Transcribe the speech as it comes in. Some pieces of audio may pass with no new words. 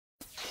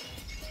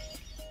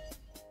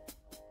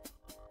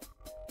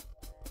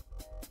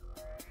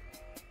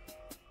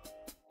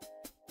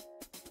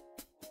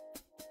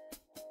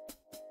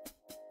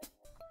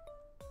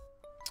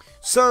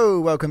So,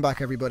 welcome back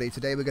everybody.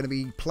 Today we're going to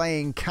be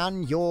playing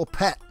Can Your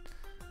Pet?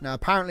 Now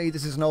apparently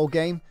this is an old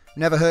game,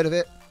 never heard of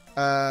it.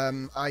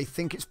 I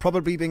think it's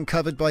probably been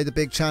covered by the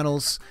big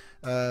channels.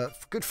 A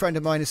good friend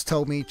of mine has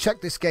told me,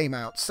 check this game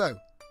out. So,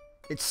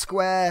 it's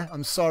Square,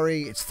 I'm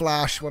sorry, it's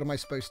Flash, what am I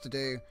supposed to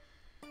do?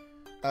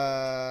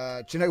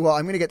 Do you know what,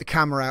 I'm going to get the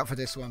camera out for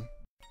this one.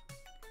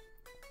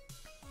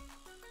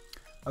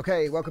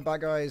 Okay, welcome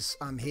back guys,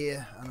 I'm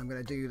here and I'm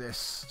going to do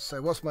this.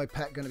 So what's my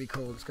pet going to be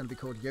called? It's going to be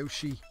called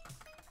Yoshi.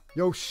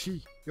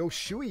 Yoshi.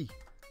 Yoshui.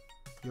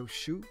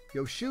 Yoshu.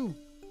 Yoshu.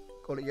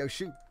 Call it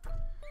Yoshu.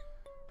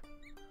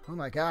 Oh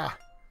my god.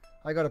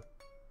 I gotta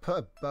put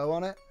a bow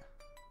on it.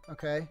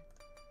 Okay.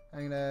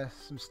 And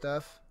some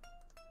stuff.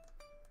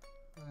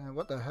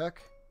 What the heck?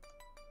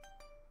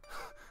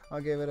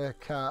 I'll give it a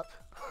cap.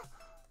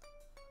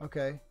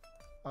 Okay.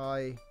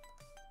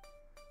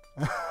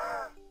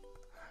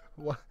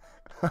 What?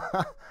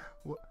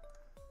 What?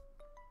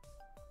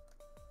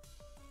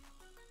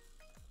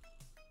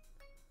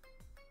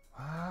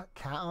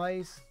 Cat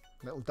eyes,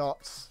 little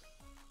dots.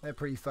 They're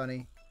pretty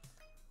funny.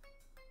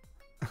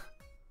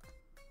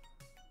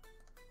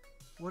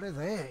 What are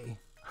they?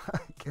 I'm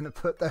gonna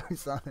put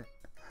those on it.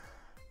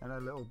 And a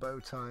little bow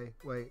tie.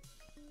 Wait.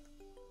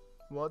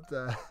 What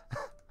the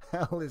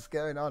hell is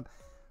going on?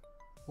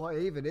 What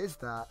even is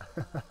that?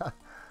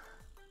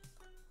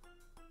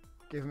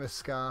 Give him a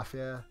scarf,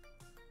 yeah.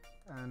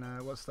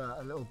 And what's that?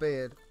 A little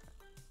beard.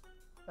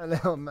 A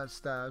little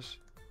mustache.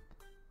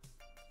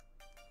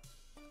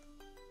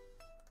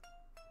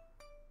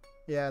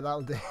 Yeah,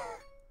 that'll do.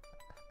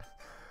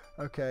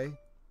 Okay.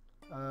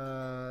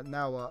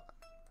 Now what?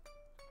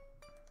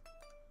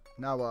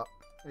 Now what?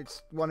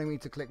 It's wanting me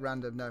to click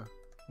random. No.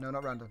 No,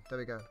 not random. There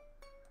we go.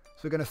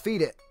 So we're going to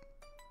feed it.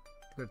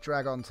 We're going to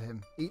drag on to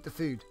him. Eat the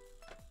food.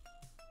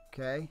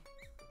 Okay.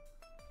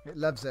 It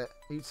loves it.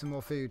 Eat some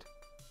more food.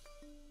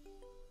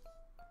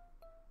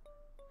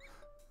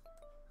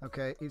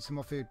 Okay, eat some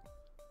more food.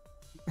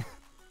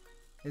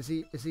 Is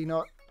he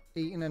not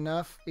eating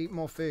enough? Eat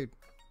more food.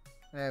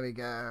 There we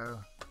go.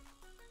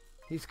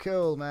 He's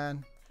cool,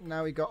 man.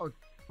 Now we got to...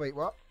 Wait,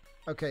 what?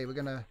 Okay, we're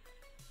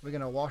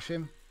gonna wash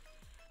him.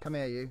 Come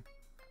here, you.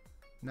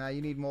 Now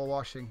you need more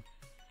washing.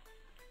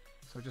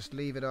 So just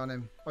leave it on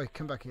him. Oh,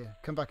 come back here.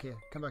 Come back here.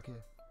 Come back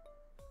here.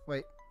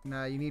 Wait,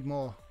 no, you need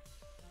more.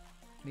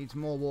 Needs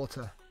more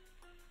water.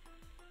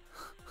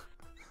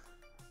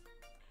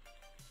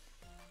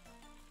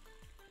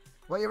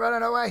 Why are you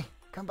running away?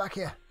 Come back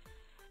here.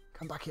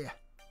 Come back here.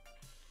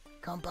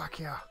 Come back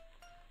here.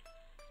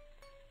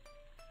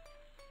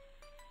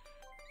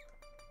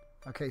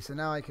 Okay, so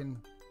now I can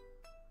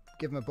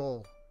give him a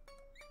ball.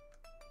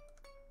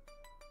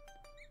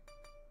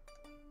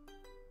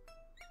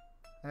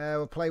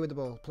 We'll play with the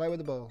ball. Play with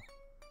the ball.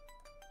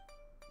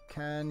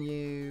 Can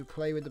you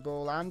play with the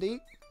ball and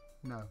eat?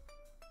 No.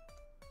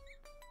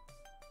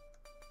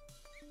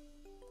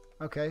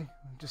 Okay,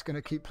 I'm just going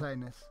to keep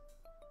playing this.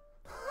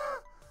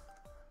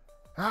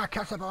 Ah,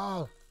 catch the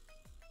ball!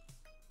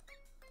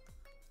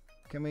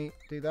 Can we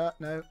do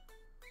that? No.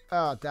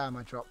 Oh, damn,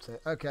 I dropped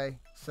it. Okay,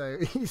 so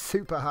he's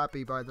super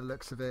happy by the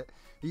looks of it.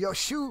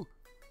 Yoshu!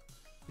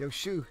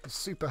 Yoshu is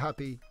super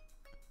happy.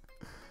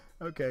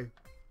 Okay.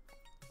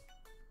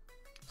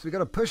 So we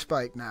got a push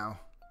bike now.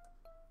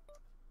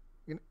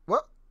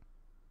 What?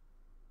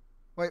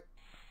 Wait.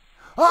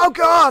 Oh,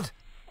 God!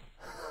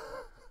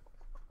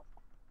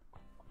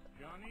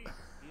 Johnny,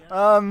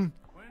 yeah. When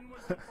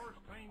was the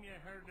first time you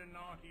heard a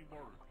naughty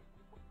word?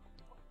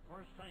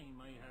 First time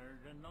I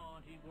heard a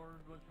naughty word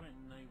was when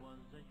I was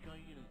a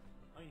child.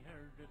 I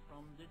heard it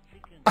from the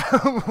chicken.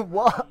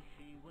 What?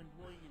 She went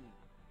wild.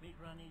 Me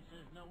granny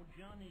says, "No,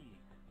 Johnny,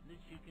 the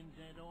chicken's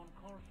head on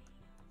course."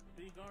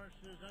 Big arse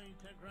says, "I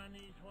to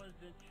granny, 'twas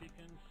the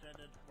chicken said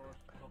it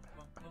first."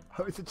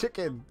 Oh, it's a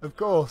chicken. Of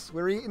course,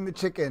 we're eating the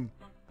chicken.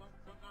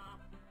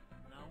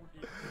 Now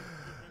this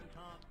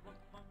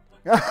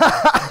chicken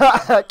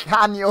talk.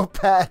 Can your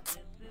pet?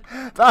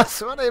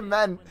 That's what it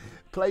meant.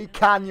 Play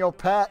Can Your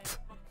Pet.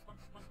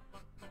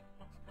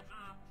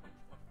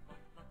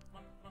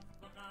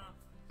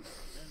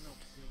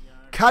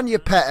 Can your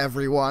pet,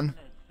 everyone?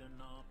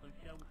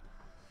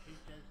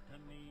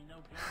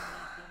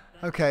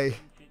 Okay.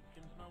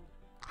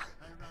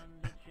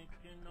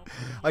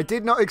 I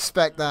did not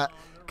expect that.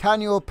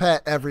 Can your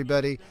pet,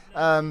 everybody?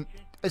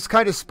 It's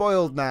kind of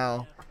spoiled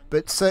now,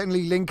 but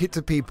certainly link it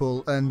to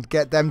people and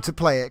get them to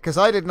play it, because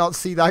I did not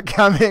see that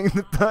coming.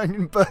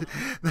 But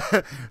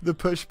the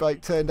push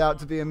bike turned out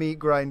to be a meat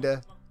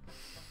grinder.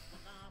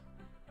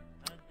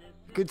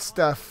 Good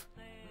stuff.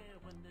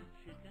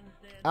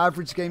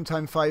 Average game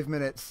time 5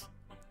 minutes.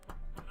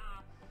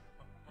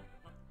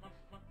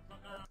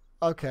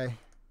 Okay,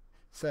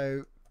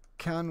 so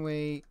can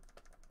we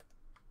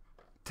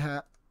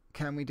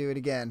do it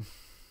again?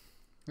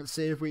 Let's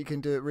see if we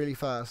can do it really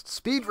fast.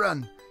 Speed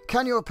run.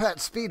 Can your pet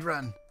speed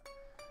run?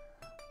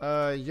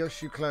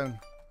 Yoshu clone.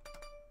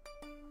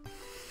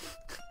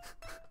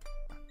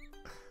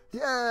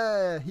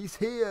 Yeah, he's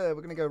here.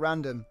 We're gonna go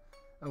random.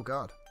 Oh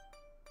god.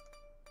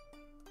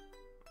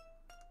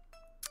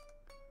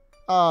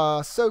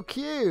 Ah, so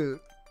cute.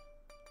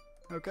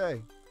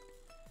 Okay.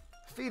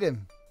 Feed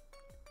him.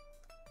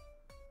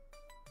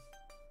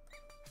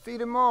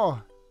 Feed him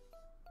more.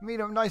 Feed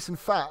him nice and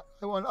fat.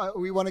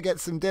 We want to get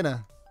some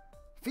dinner.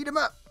 Feed him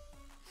up.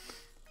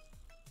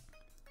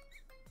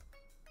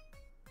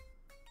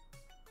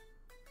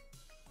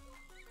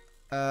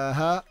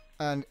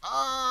 And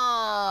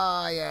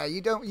yeah,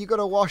 you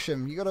gotta wash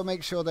them. You gotta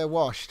make sure they're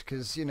washed,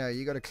 because you know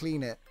you gotta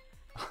clean it.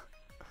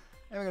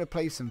 And we're gonna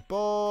play some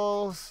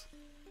balls.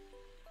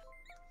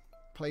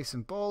 Play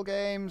some ball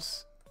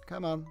games.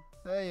 Come on,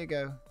 there you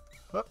go.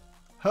 Hup,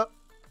 hup,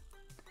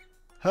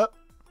 hup,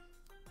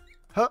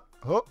 hup,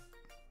 hup.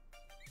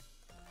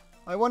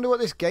 I wonder what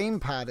this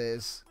gamepad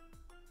is.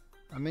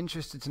 I'm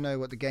interested to know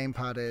what the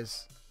gamepad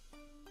is.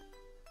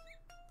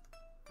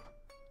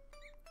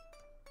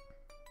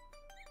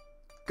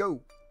 Go.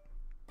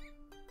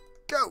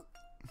 Go.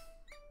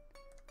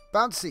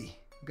 Bouncy.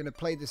 I'm going to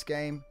play this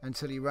game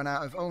until you run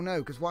out of... Oh no,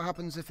 because what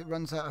happens if it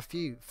runs out of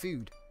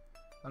food?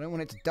 I don't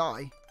want it to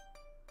die.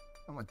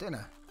 I want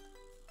dinner.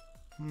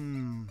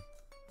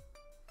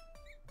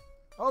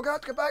 Oh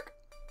God, get back.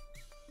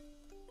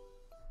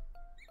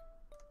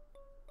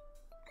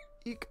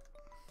 Eek.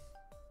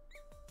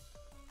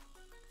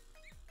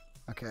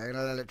 Okay, I'm going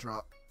to let it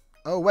drop.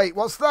 Oh wait,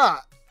 what's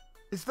that?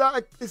 Is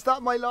that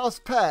my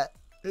last pet?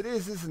 It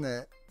is, isn't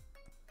it?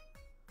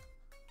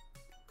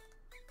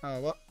 Oh,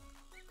 what?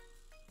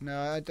 No,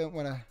 I don't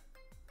want to.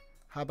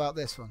 How about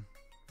this one?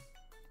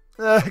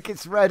 Look,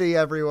 it's ready,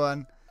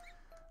 everyone.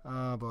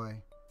 Oh, boy.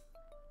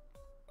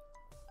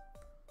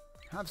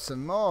 Have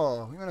some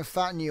more. We want to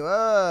fatten you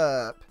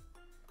up.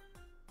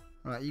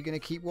 Right, you going to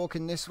keep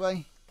walking this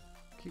way?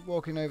 Keep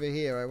walking over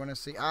here. I want to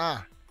see.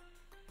 Ah,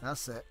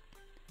 that's it.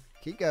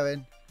 Keep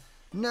going.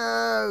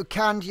 No,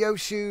 canned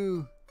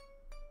Yoshu.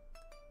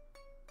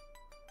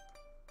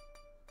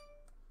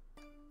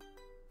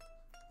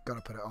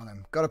 Gotta put it on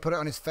him. Gotta put it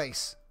on his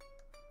face.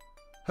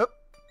 Hup.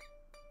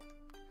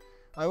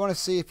 I want to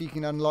see if you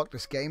can unlock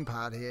this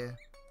gamepad here.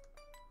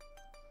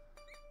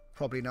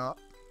 Probably not.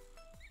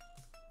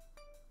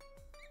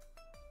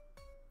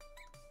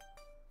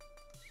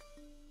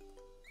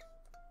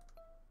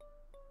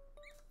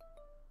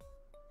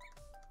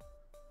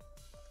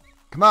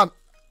 Come on.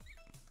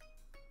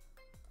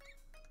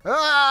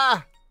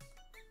 Ah!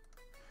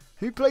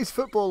 Who plays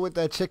football with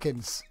their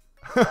chickens?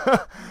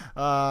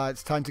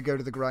 It's time to go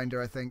to the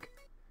grinder, I think.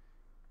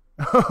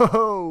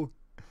 Oh,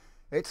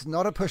 it's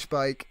not a push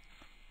bike.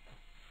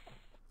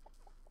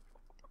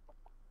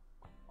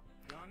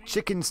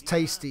 Chicken's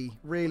tasty,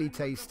 really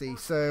tasty,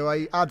 so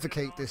I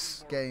advocate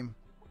this game.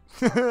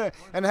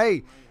 And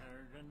hey,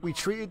 we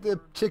treated the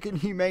chicken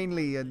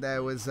humanely, and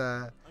there was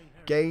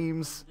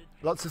games,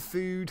 lots of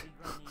food,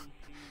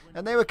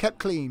 and they were kept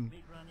clean.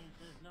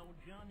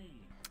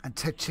 And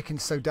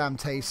chicken's so damn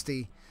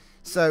tasty.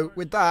 So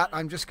with that,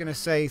 I'm just going to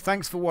say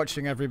thanks for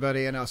watching,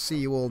 everybody, and I'll see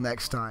you all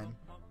next time.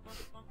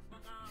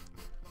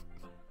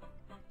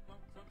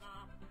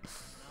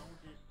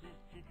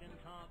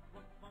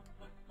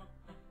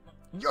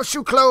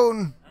 Yoshu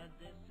clone!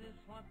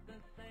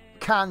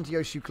 Canned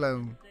Yoshu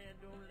clone.